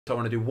So I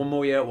want to do 1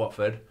 more year at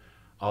Watford.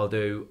 I'll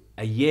do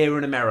a year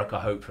in America,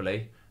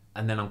 hopefully,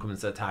 and then I'm coming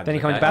to the tag. Then you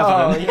come to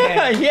Basildon. Oh,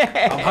 yeah.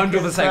 yeah. I'm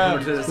 100%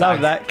 coming to the tag.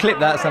 Love that. Clip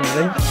that,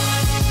 somebody.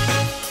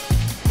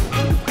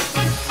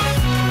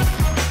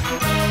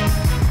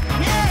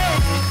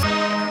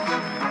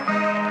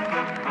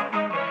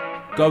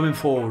 Going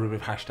forward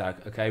with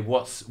hashtag, okay,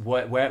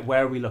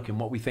 where are we looking?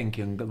 What are we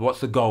thinking?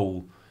 What's the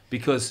goal?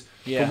 Because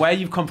from where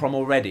you've come from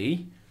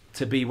already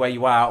to be where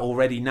you are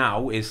already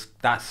now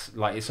that's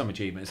some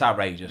achievement. It's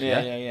outrageous.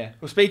 Yeah.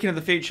 Well, speaking of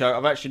the future,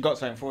 I've actually got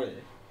something for you.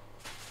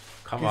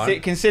 Come on.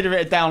 Consider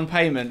it a down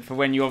payment for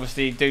when you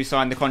obviously do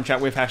sign the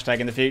contract with hashtag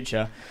in the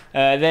future.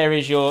 There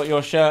is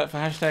your shirt for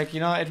hashtag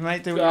United,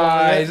 mate. Do what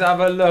Guys, have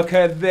a look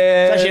at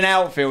this. It's actually an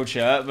outfield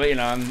shirt, but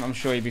I'm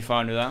sure you'd be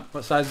fine with that.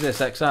 What size is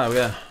this? XL,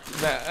 yeah.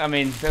 I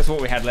mean, that's what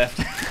we had left.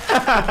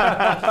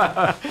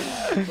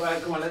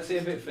 Right, come on, let's see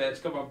if it fits.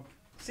 Come on.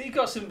 So you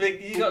got some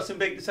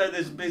big. So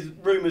there's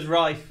rumours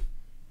rife.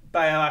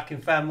 Bayo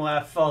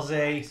Akinfenwa,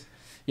 Fozzie.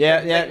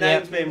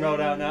 Names being rolled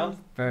out now.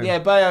 Yeah,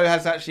 Bayo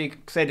has actually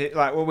said it.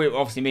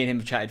 Obviously me and him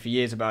have chatted for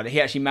years about it. He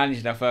actually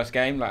managed our first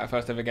game, our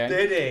first ever game.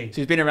 Did he?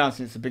 So he's been around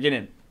since the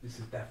beginning. This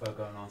is defo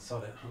going on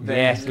solid.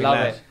 Yes,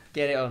 love it.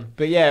 Get it on.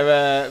 But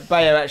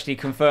Bayo actually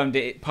confirmed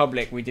it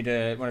public. We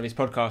did one of his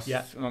podcasts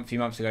a few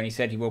months ago, and he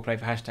said he will play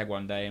for hashtag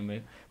one day.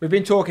 And we've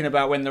been talking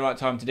about when the right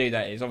time to do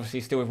that is.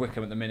 Obviously, still with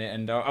Wickham at the minute,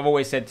 and I've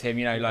always said to him,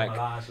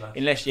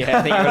 unless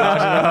I think you're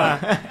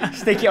large,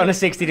 stick it on a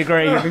 60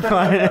 degree, you'll be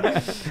fine.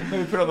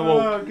 Maybe put it on the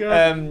wall.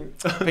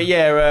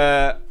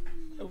 But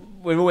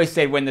we've always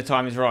said when the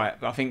time is right.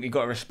 But I think you've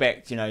got to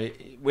respect.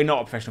 We're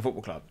not a professional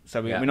football club,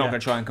 so we're not going to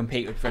try and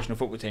compete with professional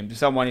football teams. If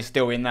someone is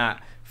still in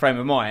that frame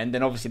of mind,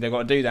 then obviously they've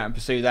got to do that and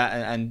pursue that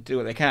and do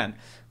what they can.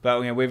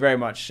 But we're very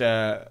much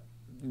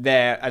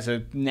there as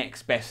a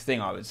next best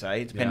thing, I would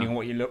say, depending on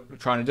what you're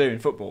trying to do in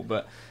football.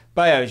 But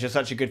Bayo is just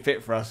such a good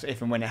fit for us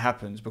if and when it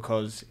happens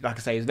because, like I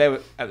say, he's there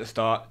at the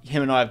start.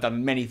 Him and I have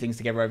done many things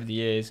together over the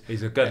years.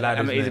 He's a good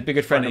lad. He's a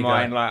good friend of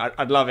mine.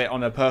 I'd love it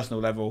on a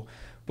personal level.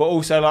 But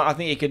also, I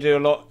think he could do a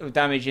lot of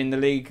damage in the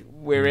league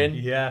we're in.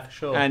 Yeah, for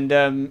sure. And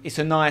it's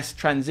a nice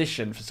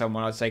transition for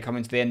someone, I'd say,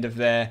 coming to the end of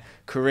their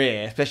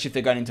career, especially if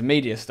they're going into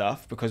media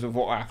stuff because of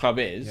what our club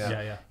is.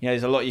 Yeah.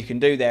 There's a lot you can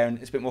do there, and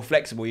it's a bit more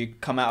flexible. You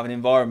come out of an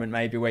environment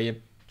maybe where you're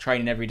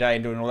training every day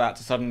and doing all that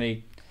to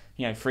suddenly,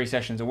 3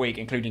 sessions a week,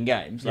 including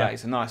games.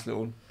 It's a nice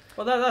little.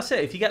 Well, that's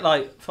it. If you get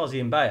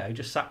Fozzie and Bayo,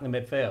 just sack the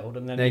midfield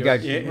and then there you go.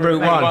 Route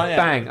one,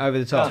 bang, over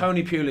the top.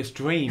 Tony Pulis'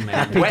 dream, mate.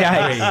 Happy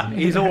days.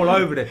 He's all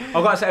over it. I've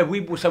got to say,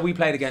 we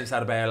played against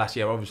Adebayo last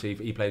year. Obviously,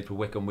 he played for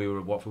Wickham. We were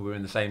at Watford. We were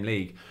in the same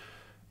league.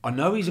 I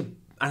know he's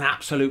an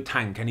absolute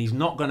tank, and he's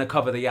not going to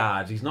cover the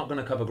yards. He's not going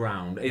to cover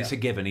ground. It's a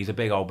given. He's a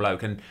big old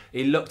bloke, and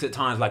he looked at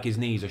times like his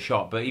knees are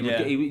shot. But he would,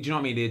 do you know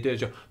what I mean? He'd do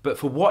his job. But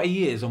for what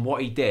he is and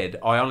what he did,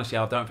 I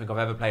don't think I've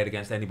ever played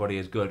against anybody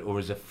as good or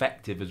as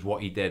effective as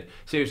what he did.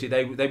 Seriously,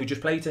 they would just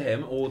play to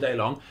him all day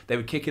long. They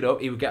would kick it up.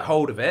 He would get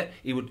hold of it.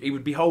 He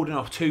would be holding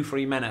off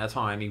 2-3 men at a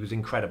time. He was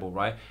incredible,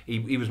 right?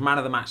 He was man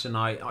of the match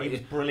tonight. He was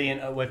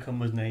brilliant at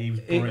Wickham, wasn't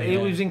he? He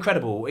was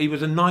incredible. He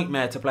was a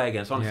nightmare to play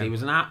against. Honestly, he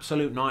was an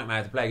absolute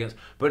nightmare to play against.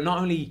 But not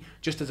only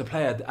just as a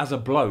player, as a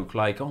bloke,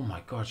 oh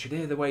my God, should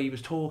hear the way he was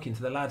talking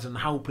to the lads and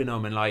helping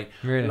them and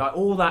really?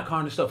 All that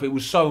kind of stuff. It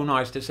was so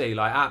nice to see,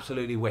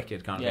 absolutely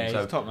wicked kind of thing.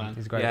 Yeah, he's top man.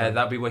 He's great. Yeah,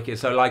 that'd be wicked.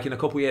 So in a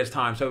couple of years'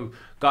 time. So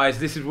guys,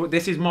 this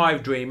is my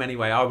dream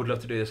anyway. I would love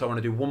to do this. I want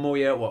to do 1 more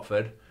year at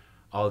Watford.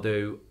 I'll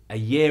do a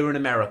year in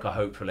America,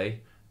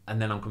 hopefully. And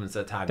then I'm coming to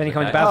the tag. Then you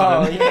come to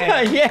Basildon.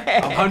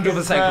 yeah. I'm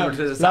 100% coming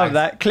to the tag. Love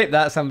that. Clip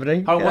that,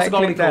 somebody. Oh, what's the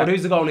goalie called?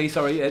 Who's the goalie?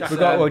 Sorry. We've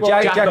got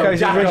Jacko's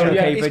the original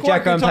keeper.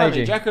 Jacko and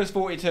Pagey. Jacko's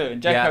 42,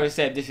 and Jacko has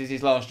said this is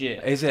his last year.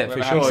 Is it?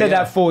 For sure. He said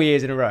that 4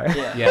 years in a row.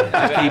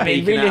 Yeah.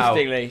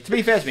 Realistically, to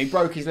be fair to me, he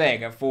broke his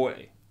leg at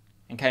 40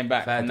 and came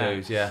back. Fair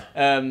dues, yeah.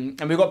 And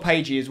we've got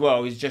Pagey as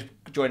well. He's just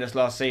joined us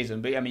last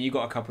season, but you've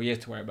got a couple of years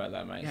to worry about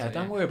that, mate. Yeah,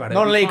 don't worry about it.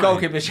 Non-league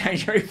goalkeepers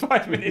change every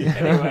 5 minutes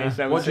anyway.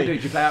 So what do you do?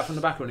 Do you play out from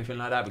the back or anything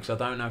like that? Because I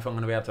don't know if I'm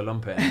going to be able to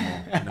lump it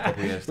anymore in a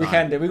couple of years' time. We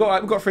can do. We've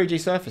got 3G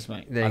surface,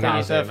 mate. There you go.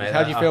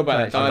 How do you feel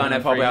about it? I don't know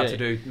if I'll be able to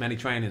do many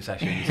training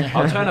sessions.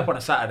 I'll turn up on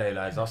a Saturday,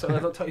 lads.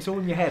 It's all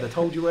in your head. I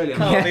told you earlier.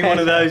 Can't be one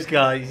of those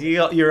guys.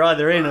 You're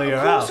either in or you're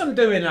out. Of course I'm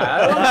doing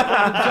that.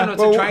 I'm turning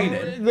up to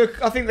training.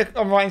 Look, I think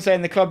I'm right in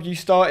saying the club you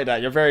started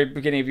at, your very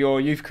beginning of your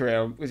youth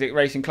career, was it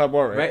Racing Club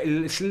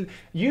Warwick?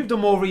 You've done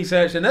more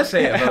research than us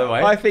here, by the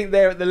way. I think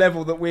they're at the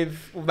level that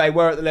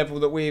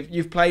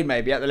you've played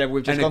maybe at the level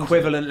we've just gone to. An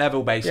equivalent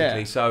level, basically.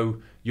 Yeah. So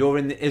you're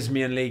in the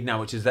Isthmian League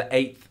now, which is the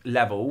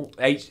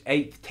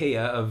 8th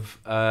tier of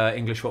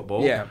English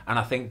football. Yeah. And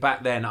I think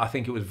back then,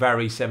 it was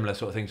very similar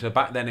sort of thing. So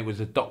back then it was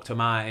the Dr.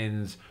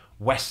 Martens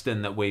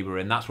Western that we were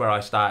in. That's where I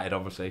started,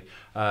 obviously,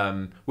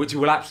 which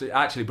will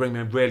actually bring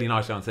me really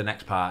nicely on to the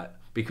next part,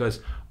 because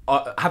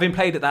having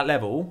played at that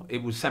level,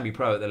 it was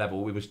semi-pro at the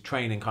level. We was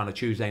training kind of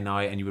Tuesday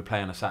night, and you would play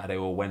on a Saturday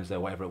or Wednesday or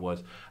whatever it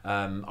was.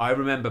 I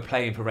remember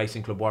playing for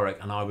Racing Club Warwick,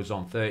 and I was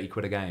on 30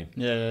 quid a game.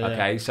 Yeah.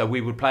 Okay, so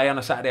we would play on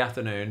a Saturday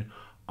afternoon.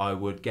 I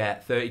would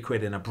get 30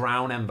 quid in a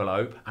brown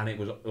envelope, and it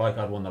was like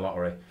I'd won the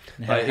lottery.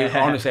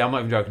 Honestly, I'm not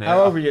even joking.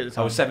 How old were you at the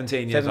time? I was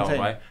 17 years old,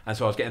 right? And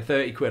so I was getting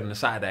 30 quid on a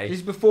Saturday. This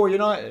is before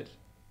United?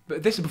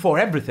 But this is before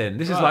everything.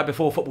 This is like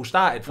before football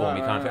started for me,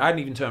 kind of thing. I hadn't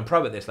even turned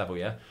pro at this level,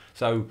 yeah.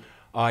 So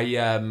I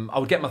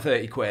would get my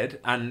 30 quid,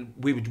 and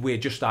we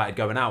had just started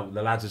going out.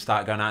 The lads had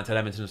started going out to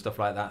Leamington and stuff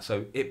like that.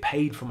 So it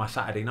paid for my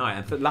Saturday night.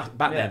 And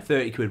back then,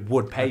 30 quid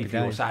would pay for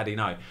your Saturday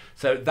night.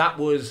 So that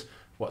was,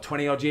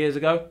 20 odd years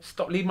ago?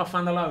 Leave my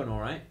fan alone,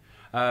 all right?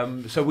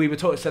 So we were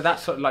talking, so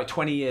that's sort of like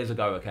 20 years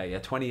ago, okay, yeah,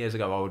 20 years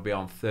ago I would be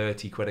on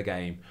 30 quid a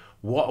game.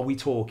 What are we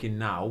talking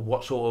now?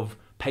 What sort of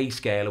pay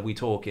scale are we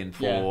talking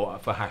for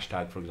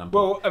hashtag, for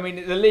example? Well, I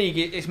mean, the league,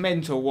 it's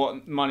mental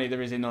what money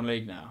there is in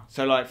non-league now.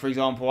 So, like, for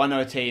example, I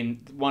know a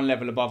team one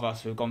level above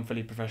us who have gone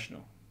fully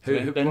professional. So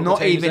they're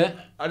not even,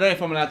 I don't know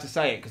if I'm allowed to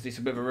say it because it's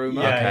a bit of a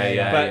rumour.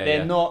 But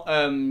they're not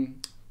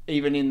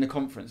even in the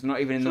conference,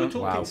 not even in the... We're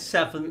talking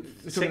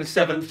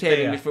seventh tier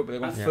English football.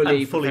 They've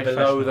gone fully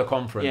below the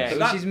conference. Yeah,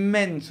 which is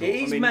mental. It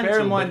is mental. Bear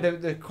in mind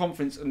the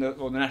conference, or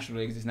the National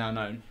League as it's now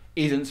known,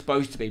 isn't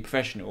supposed to be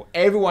professional.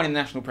 Everyone in the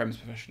National Prem is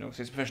professional,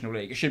 so it's a professional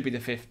league. It should be the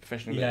 5th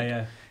professional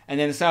league. And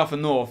then the South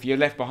and North, you're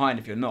left behind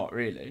if you're not,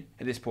 really,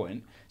 at this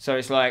point. So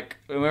it's like,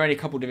 we're only a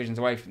couple of divisions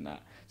away from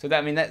that. So that,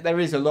 I mean, there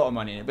is a lot of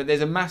money in it, but there's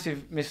a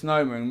massive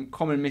misnomer and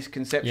common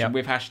misconception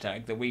with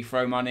hashtag that we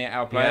throw money at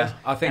our players. Yeah,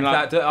 I think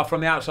that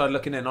from the outside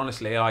looking in,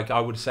 honestly,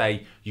 I would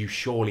say you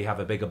surely have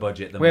a bigger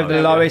budget than we have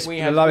the lowest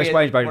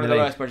wage budget in the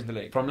lowest budget in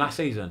the league from last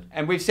season.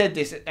 And we've said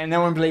this, and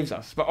no one believes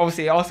us. But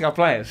obviously, ask our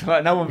players.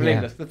 Like, no one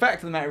believes us. The fact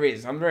of the matter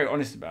is, I'm very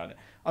honest about it.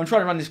 I'm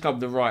trying to run this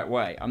club the right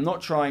way. I'm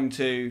not trying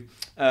to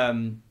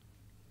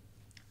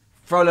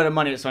throw a lot of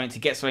money at something to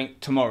get something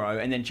tomorrow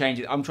and then change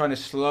it. I'm trying to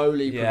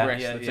slowly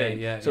progress the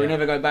team, so we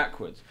never go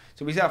backwards.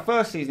 So we said our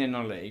first season in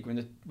non-league,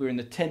 we were in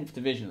the 10th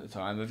division at the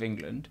time of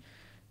England.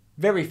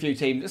 Very few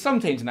teams, some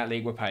teams in that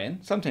league were paying,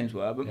 some teams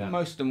were, but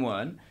most of them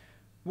weren't.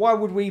 Why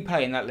would we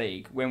pay in that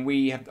league when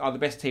we are the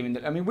best team in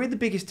the... I mean, we're the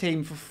biggest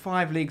team for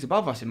 5 leagues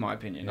above us, in my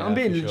opinion. I'm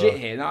being legit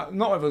here. Not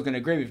everyone's going to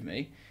agree with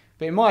me,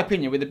 but in my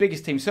opinion, we're the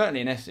biggest team,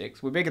 certainly in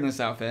Essex. We're bigger than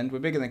Southend, we're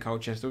bigger than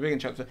Colchester, we're bigger than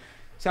Chelsea.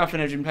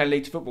 Southend have been playing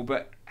league football,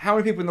 but how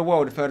many people in the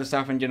world have heard of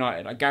Southend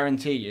United? I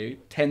guarantee you,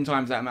 10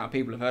 times that amount of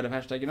people have heard of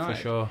hashtag United.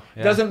 For sure.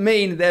 Yeah. Doesn't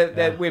mean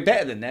we're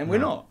better than them. We're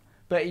not.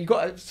 But you've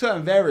got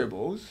certain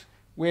variables.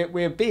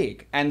 We're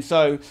big, and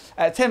so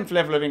at 10th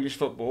level of English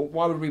football,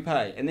 why would we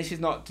pay? And this is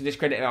not to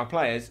discredit our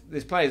players.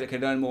 There's players that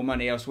could earn more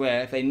money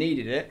elsewhere if they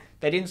needed it.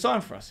 They didn't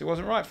sign for us. It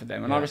wasn't right for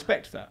them, and I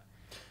respect that.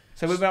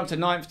 So we went up to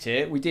 9th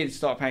tier. We did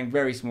start paying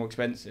very small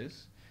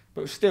expenses.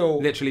 But still...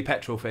 Literally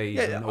petrol fees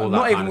and all that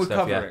not kind even of would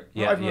stuff. Cover it.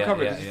 Not even would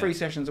cover it. It's 3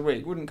 sessions a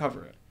week. Wouldn't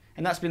cover it.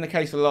 And that's been the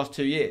case for the last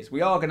 2 years.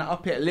 We are going to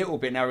up it a little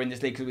bit now we're in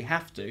this league because we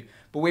have to.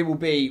 But we will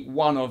be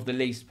one of the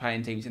least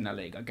paying teams in that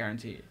league, I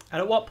guarantee you.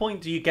 And at what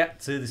point do you get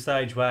to the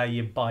stage where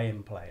you're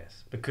buying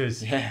players?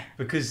 Because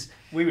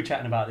we were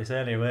chatting about this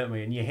earlier, weren't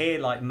we? And you hear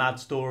like mad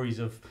stories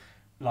of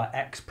like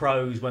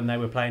ex-pros when they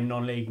were playing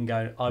non-league and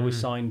going, I was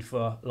signed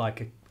for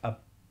like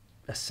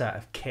a set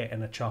of kit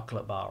and a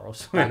chocolate bar or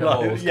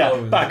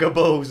something. Bag of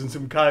balls and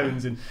some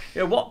cones. And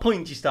at what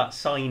point do you start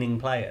signing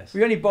players?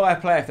 We only buy a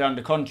player if they're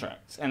under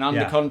contracts, and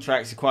under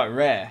contracts are quite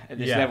rare at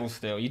this level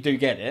still. You do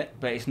get it,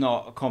 but it's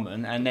not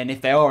common. And then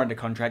if they are under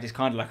contract, it's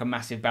kind of like a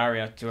massive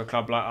barrier to a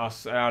club like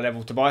us at our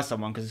level to buy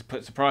someone because it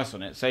puts a price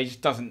on it. So it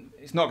just doesn't.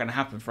 It's not going to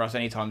happen for us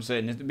anytime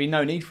soon. There'd be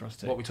no need for us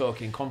to. What we're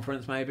talking,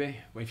 conference maybe?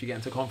 If you get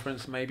into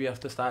conference, maybe you have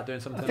to start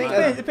doing something. I think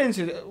like it depends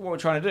on what we're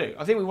trying to do.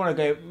 I think we want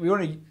to go. We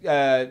want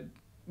to.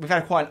 We've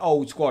had quite an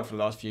old squad for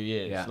the last few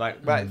years. Yeah.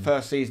 Like back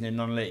first season in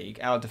non-league,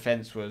 our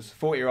defence was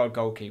 40-year-old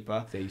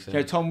goalkeeper. Decent.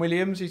 You know, Tom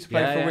Williams used to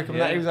play for Wickham.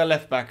 He was our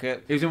left back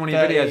at. He was in one of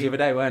your videos the other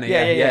day, weren't he?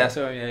 Yeah.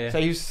 So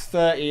he was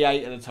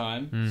 38 at the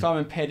time.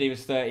 Simon Peddy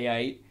was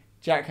 38.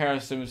 Jack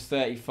Harrison was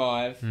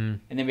 35,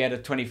 and then we had a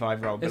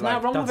 25-year-old. There's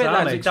nothing wrong with it,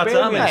 lads.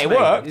 It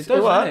works.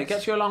 It works. It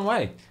gets you a long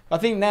way. I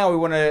think now we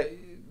want to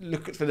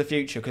look for the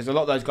future because a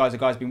lot of those guys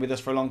have been with us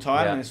for a long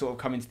time and they're sort of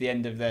coming to the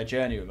end of their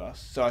journey with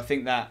us. So I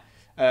think that.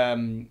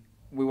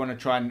 We want to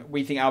try and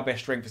we think our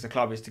best strength as a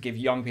club is to give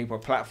young people a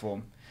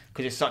platform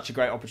because it's such a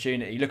great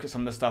opportunity. You look at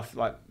some of the stuff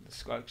like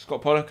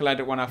Scott Pollock, a lad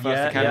that won our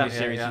first Academy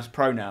series, who's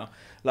pro now.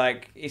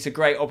 Like it's a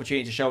great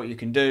opportunity to show what you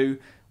can do.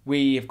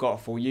 We have got a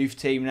full youth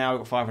team now.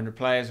 We've got 500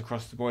 players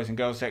across the boys and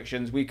girls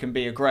sections. We can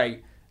be a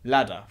great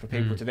ladder for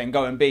people to then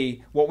go and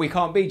be what we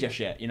can't be just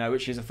yet,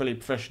 which is a fully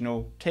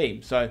professional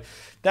team. So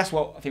that's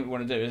what I think we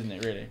want to do, isn't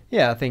it, really?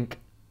 Yeah, I think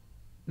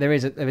there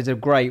is a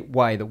great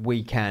way that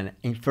we can,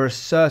 for a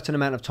certain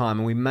amount of time,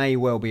 and we may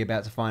well be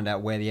about to find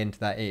out where the end to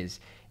that is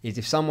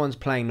if someone's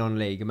playing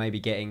non-league and maybe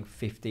getting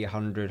 50,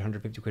 100,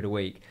 150 quid a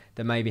week,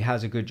 that maybe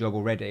has a good job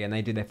already and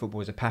they do their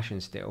football as a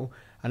passion still.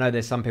 I know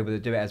there's some people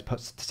that do it as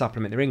to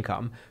supplement their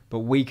income, but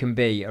we can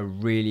be a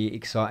really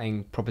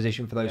exciting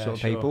proposition for those sort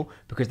of people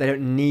because they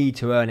don't need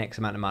to earn X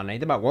amount of money.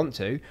 They might want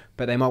to,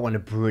 but they might want a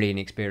brilliant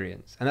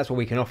experience. And that's what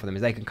we can offer them,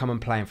 is they can come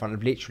and play in front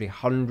of literally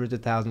hundreds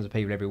of thousands of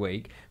people every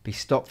week, be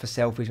stopped for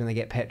selfies when they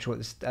get petrol,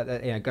 go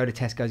to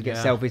Tesco's, get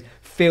selfies,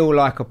 feel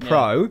like a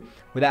pro,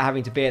 without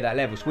having to be at that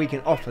level. So we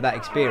can offer that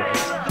experience.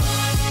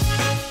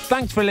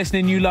 Thanks for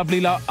listening, you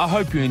lovely lot. I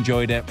hope you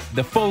enjoyed it.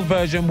 The full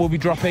version will be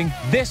dropping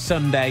this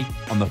Sunday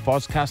on the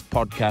FozCast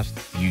podcast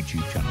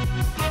YouTube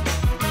channel.